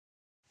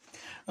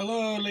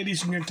Hello,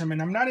 ladies and gentlemen.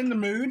 I'm not in the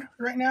mood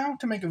right now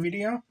to make a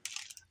video.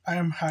 I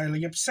am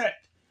highly upset.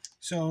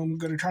 So I'm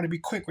going to try to be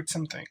quick with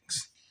some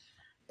things.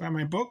 Buy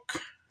my book,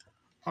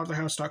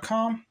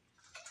 authorhouse.com.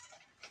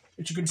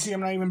 As you can see, I'm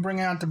not even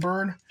bringing out the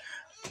bird.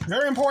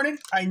 Very important.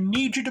 I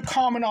need you to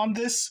comment on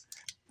this.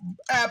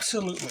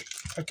 Absolutely.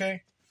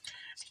 Okay?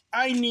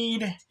 I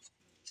need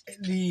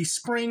the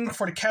spring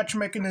for the catch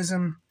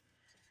mechanism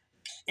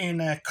in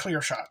a clear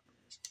shot.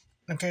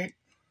 Okay?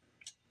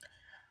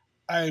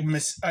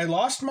 I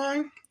lost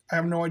mine. I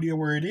have no idea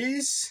where it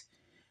is.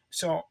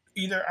 So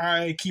either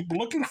I keep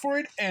looking for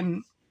it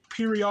and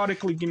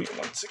periodically, give me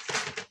 1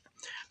 second.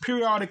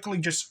 Periodically,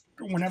 just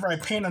whenever I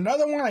paint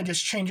another one, I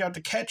just change out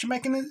the catch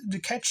mechanism, the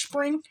catch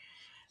spring,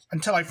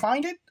 until I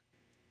find it.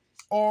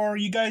 Or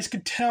you guys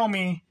could tell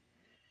me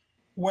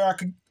where I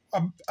could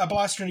a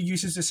blaster that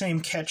uses the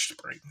same catch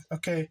spring.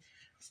 Okay,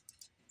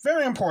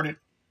 very important,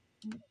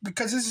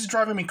 because this is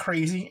driving me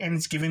crazy and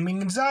it's giving me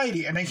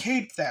anxiety, and I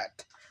hate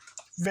that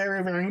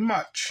very, very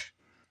much.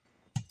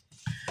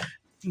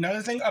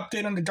 Another thing,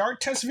 update on the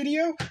dart test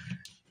video.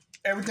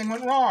 Everything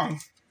went wrong.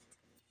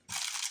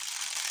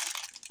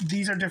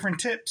 These are different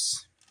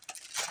tips.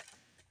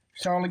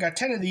 So I only got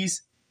 10 of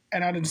these,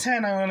 and out of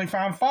 10, I only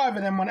found 5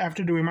 of them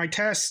after doing my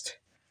test.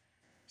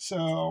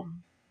 So,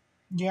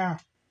 yeah.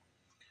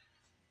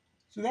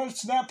 So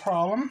that's that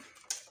problem.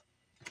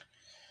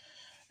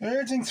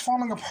 Everything's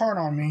falling apart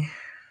on me.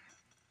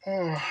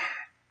 Oh.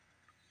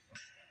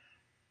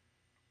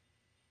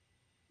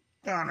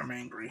 God, I'm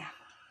angry.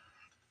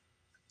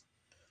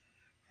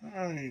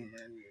 I'm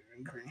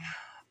angry.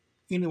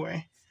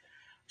 Anyway,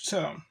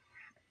 so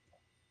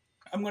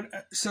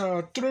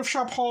thrift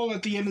shop haul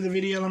at the end of the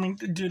video. Let me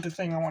do the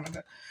thing I wanted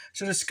to.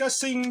 So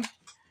discussing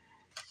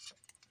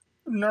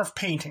Nerf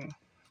painting.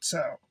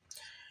 So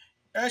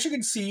as you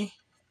can see,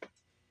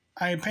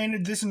 I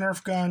painted this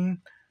Nerf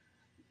gun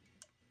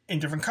in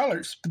different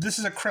colors, but this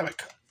is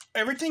acrylic.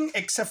 Everything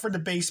except for the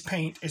base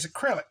paint is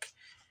acrylic.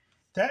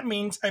 That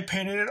means I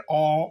painted it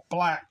all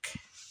black.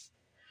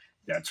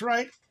 That's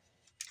right.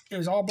 It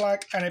was all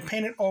black, and I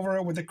painted over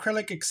it with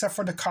acrylic except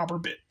for the copper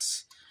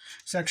bits.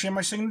 It's actually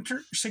my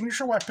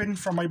signature weapon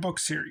from my book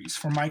series,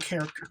 for my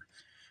character,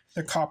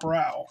 the Copper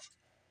Owl.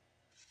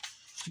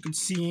 You can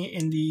see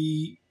in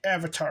the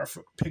avatar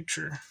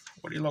picture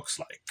what he looks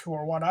like,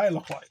 or what I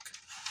look like.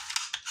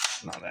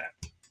 And all that.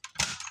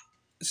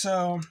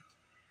 So,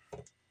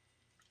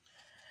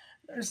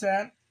 there's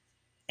that.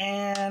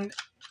 And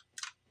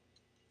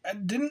I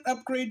didn't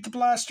upgrade the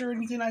blaster or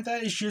anything like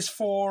that. It's just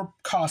for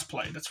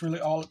cosplay. That's really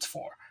all it's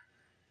for.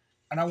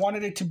 And I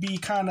wanted it to be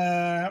kind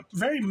of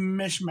very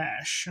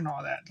mishmash and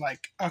all that.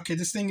 Like, okay,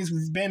 this thing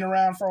has been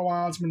around for a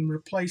while. It's been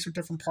replaced with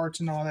different parts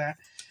and all that.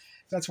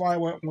 That's why I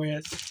went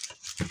with,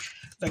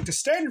 like, the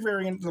standard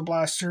variant of the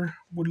blaster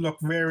would look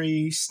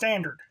very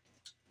standard.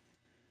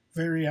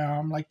 Very,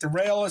 like, the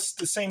rail is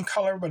the same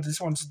color, but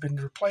this one's been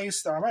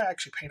replaced. I might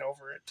actually paint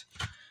over it.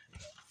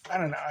 I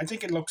don't know. I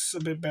think it looks a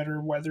bit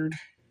better weathered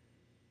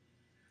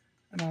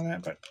and all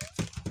that. But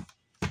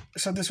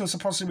so this was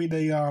supposed to be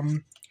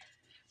the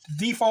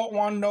default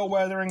one, no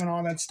weathering and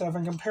all that stuff.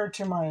 And compared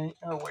to my,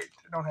 oh wait,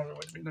 I don't have it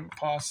with me. Let me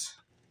pause.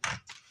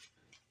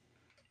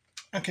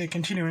 Okay,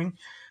 continuing.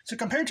 So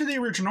compared to the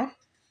original,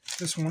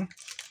 this one,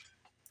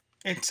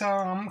 it's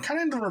kind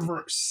of in the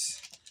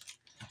reverse.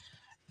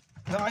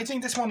 Though I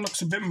think this one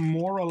looks a bit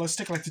more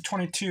realistic, like the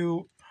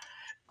 22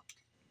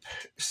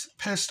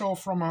 pistol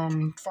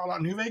from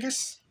Fallout New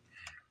Vegas.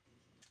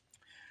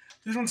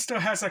 This one still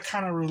has a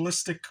kind of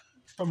realistic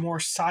but more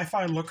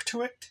sci-fi look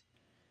to it.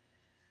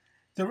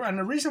 And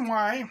the reason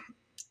why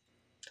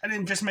I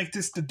didn't just make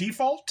this the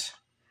default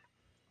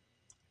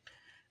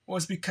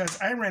was because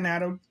I ran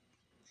out of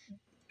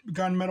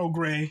gunmetal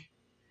gray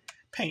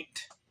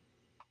paint.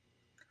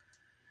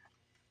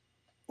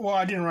 Well,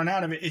 I didn't run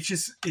out of it. It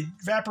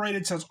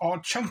evaporated, so it's all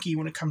chunky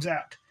when it comes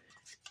out.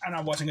 And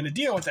I wasn't going to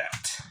deal with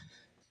that.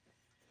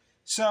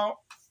 So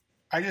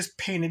I just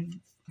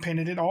painted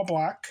it all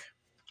black.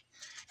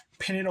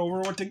 Painted over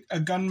with a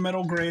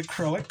gunmetal gray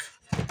acrylic.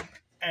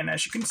 And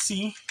as you can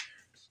see,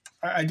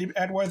 I did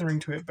add weathering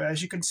to it, but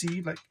as you can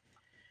see, like,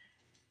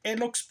 it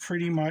looks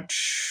pretty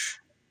much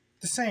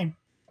the same.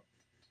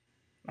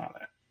 All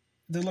that.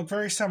 They look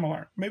very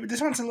similar. Maybe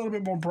this one's a little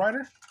bit more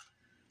brighter,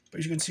 but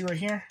as you can see right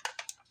here,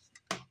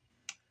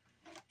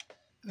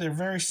 they're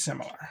very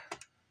similar.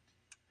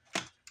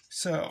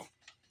 So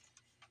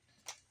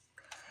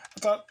I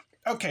thought,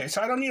 okay,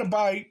 so I don't need to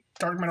buy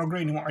dark metal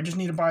gray anymore. I just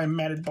need to buy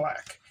matted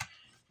black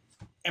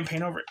and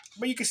paint over it.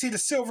 But you can see the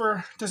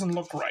silver doesn't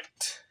look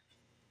right.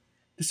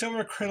 The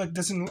silver acrylic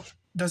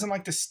doesn't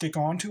like to stick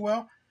on too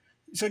well.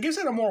 So it gives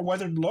it a more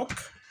weathered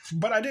look.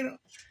 But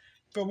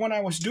when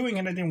I was doing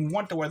it, I didn't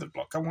want the weathered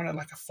look. I wanted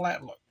like a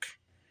flat look.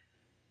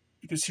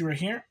 You can see right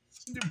here.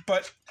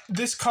 But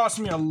this cost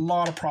me a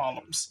lot of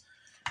problems.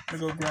 I'm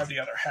going to go grab the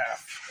other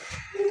half.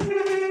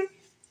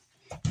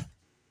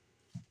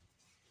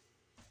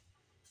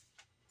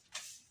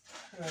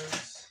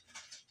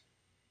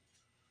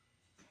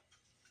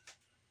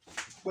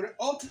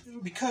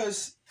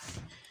 Because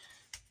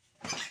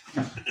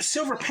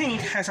silver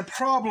paint has a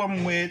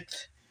problem with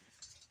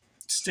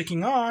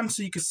sticking on,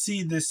 so you can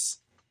see this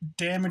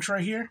damage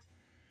right here.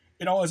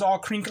 It all is all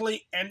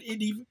crinkly, and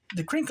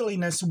the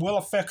crinkliness will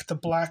affect the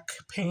black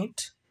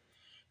paint,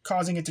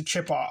 causing it to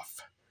chip off.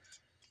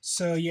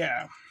 So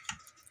yeah,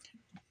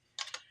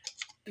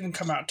 didn't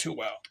come out too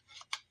well.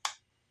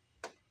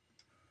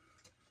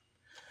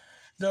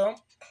 Though,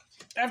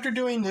 after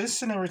doing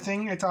this and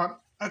everything, I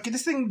thought, okay,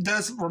 this thing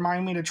does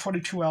remind me of the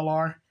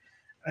 22LR.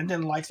 I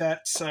didn't like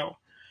that, so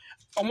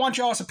I want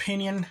y'all's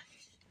opinion.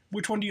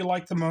 Which one do you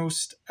like the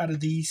most out of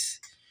these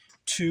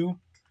two?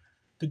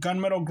 The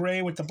gunmetal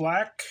gray with the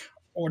black,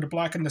 or the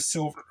black and the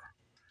silver?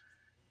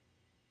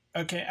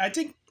 Okay, I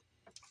think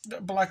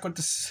the black with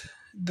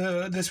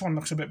this one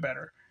looks a bit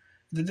better.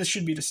 This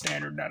should be the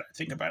standard now that I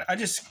think about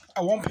it.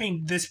 I won't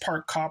paint this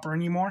part copper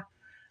anymore.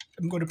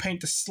 I'm going to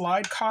paint the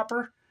slide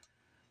copper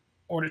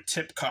or the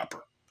tip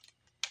copper.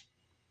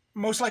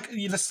 Most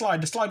likely the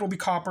slide. The slide will be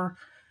copper.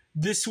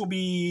 This will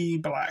be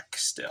black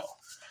still.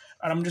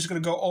 And I'm just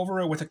going to go over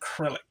it with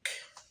acrylic.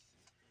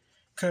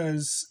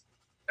 Because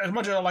as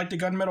much as I like the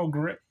gunmetal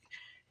gray,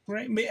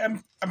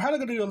 I'm probably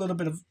going to do a little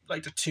bit of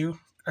like the two.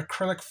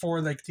 Acrylic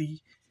for like the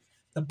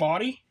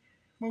body,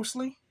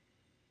 mostly.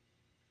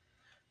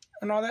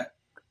 And all that.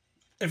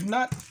 If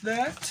not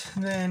that,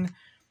 then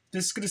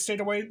this is going to stay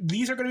away.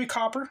 These are going to be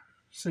copper.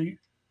 So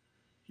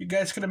you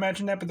guys can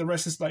imagine that. But the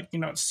rest is like, you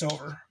know, it's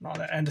silver and all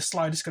that. And the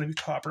slide is going to be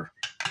copper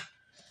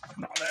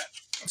and all that.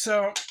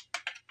 So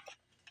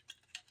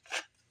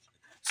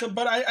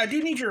but I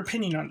do need your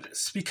opinion on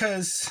this,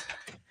 because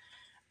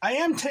I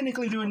am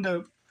technically doing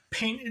the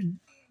paint,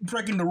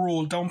 breaking the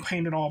rule, don't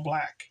paint it all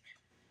black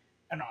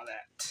and all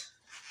that.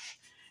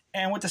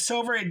 And with the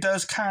silver, it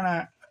does kind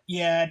of,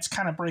 yeah, it's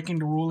kind of breaking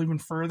the rule even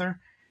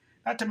further.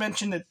 Not to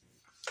mention that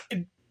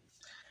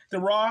the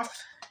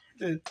Roth,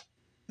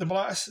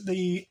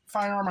 the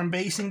firearm I'm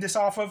basing this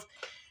off of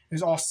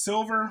is all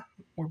silver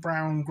with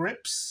brown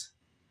grips.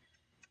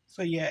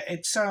 So yeah,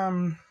 it's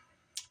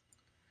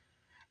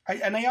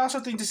I also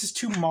think this is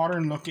too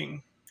modern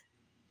looking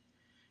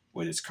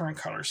with its current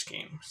color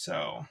scheme.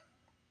 So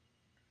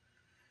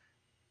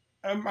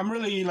I'm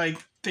really like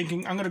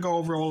thinking I'm gonna go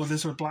over all of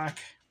this with black,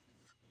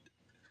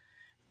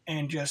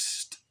 and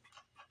just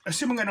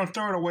assuming I don't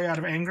throw it away out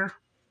of anger.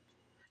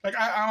 Like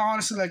I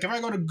honestly, like, if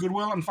I go to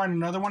Goodwill and find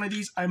another one of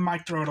these, I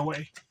might throw it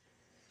away.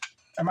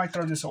 I might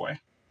throw this away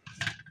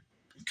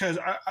because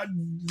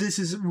this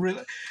is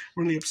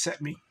really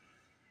upset me.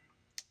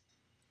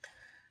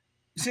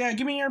 So yeah,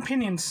 give me your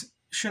opinions.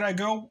 Should I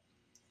go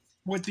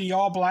with the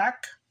all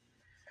black,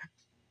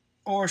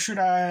 or should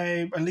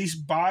I at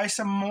least buy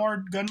some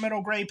more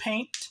gunmetal gray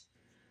paint,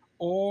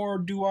 or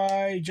do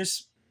I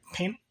just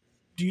paint?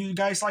 Do you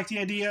guys like the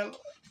idea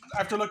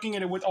after looking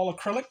at it with all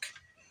acrylic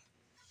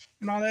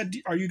and all that?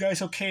 Are you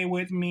guys okay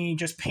with me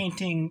just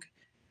painting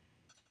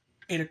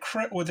it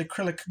with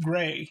acrylic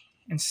gray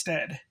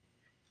instead?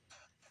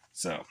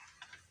 So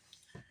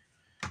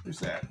there's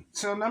that.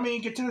 So let me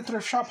get to the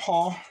thrift shop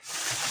haul.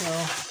 So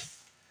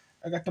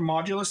I got the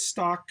modulus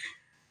stock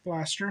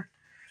blaster.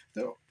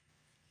 Though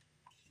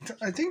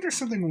I think there's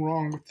something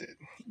wrong with it.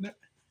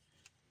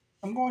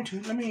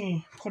 Let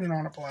me put it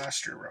on a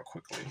blaster real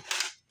quickly,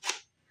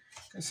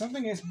 because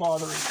something is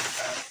bothering me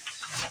about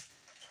it.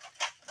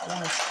 I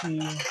want to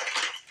see.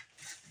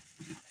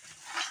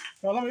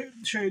 Well, let me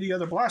show you the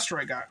other blaster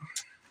I got.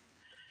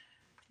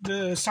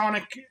 The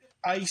Sonic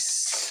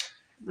Ice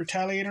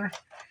Retaliator.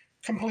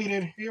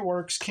 Completed. It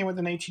works. Came with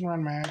an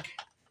 18-round mag.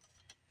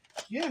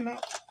 Yeah, no.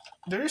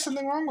 There is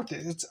something wrong with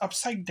it. It's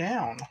upside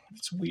down.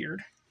 It's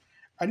weird.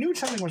 I knew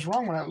something was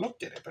wrong when I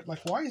looked at it, but, like,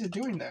 why is it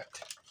doing that?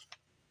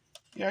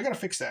 Yeah, I gotta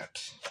fix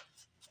that.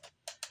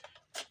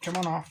 Come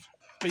on off.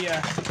 But,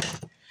 yeah.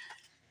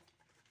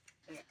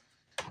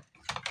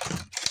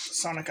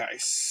 Sonic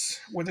Ice.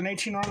 With an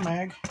 18-round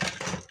mag.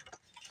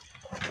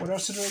 What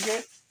else did I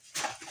get?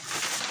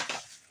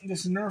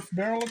 This Nerf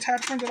barrel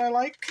attachment that I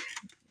like.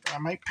 I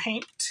might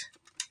paint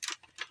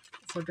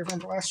for a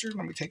different blaster.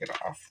 Let me take it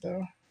off,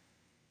 though.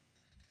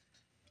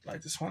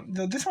 Like this one.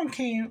 This one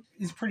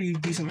is pretty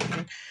decent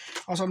looking.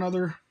 Also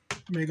another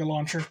Mega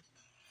Launcher.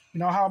 You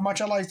know how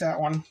much I like that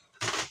one.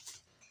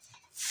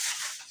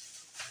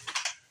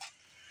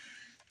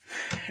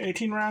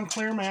 18-round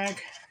clear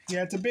mag.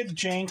 Yeah, it's a bit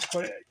jank,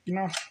 but, you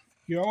know,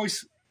 you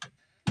always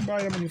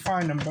buy them when you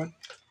find them, but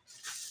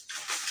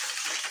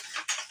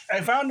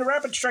I found the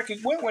Rapid Strike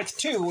it went with,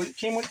 too. It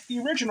came with the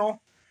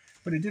original,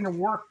 but it didn't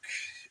work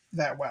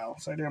that well,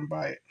 so I didn't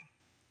buy it.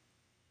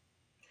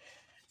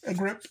 A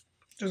grip.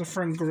 There's a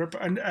front grip.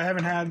 I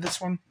haven't had this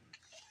one.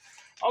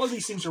 All of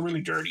these things are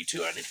really dirty,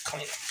 too. I need to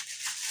clean them.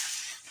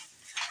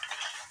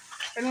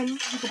 And then you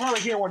can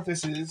probably hear what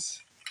this is.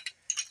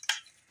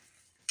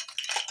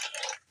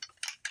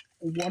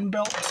 One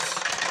belt.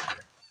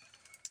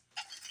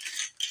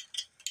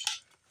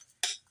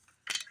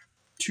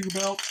 Two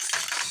belts.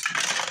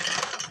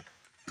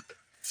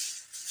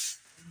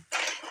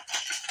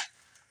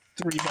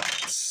 Three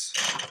belts.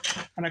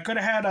 And I could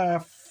have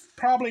had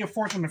probably a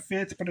fourth and a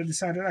fifth, but I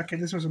decided, okay,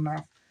 this was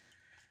enough.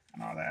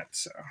 and all that.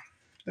 So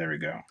there we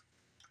go.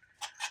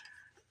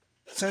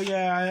 So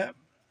yeah,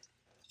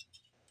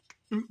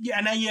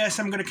 now yes,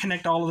 I'm gonna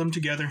connect all of them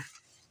together.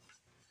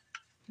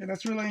 Yeah,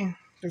 that's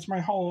my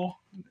haul.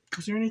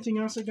 Is there anything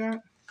else I got?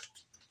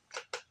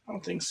 I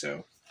don't think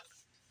so.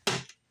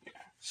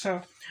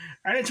 So,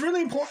 and it's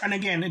really important. And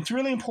again, it's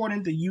really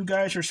important that you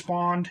guys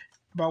respond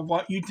about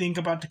what you think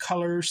about the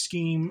color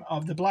scheme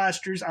of the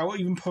blasters. I will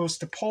even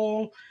post a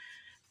poll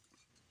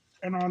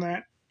and all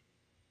that.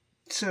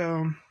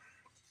 So,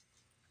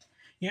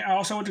 yeah.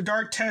 Also, with the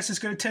dark test, it's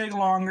going to take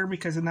longer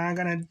because I'm now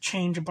going to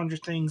change a bunch of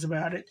things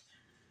about it.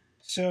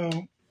 So,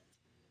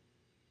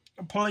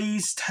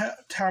 please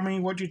tell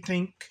me what you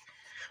think.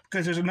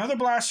 Because there's another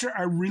blaster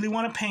I really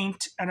want to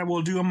paint, and I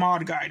will do a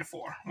mod guide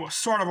for. Well,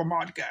 sort of a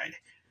mod guide.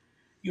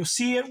 You'll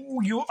see it.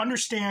 You'll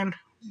understand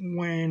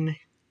when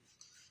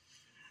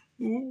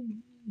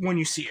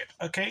you see it.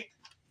 Okay.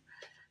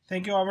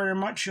 Thank you all very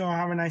much. You all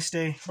have a nice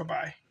day.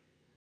 Bye-bye.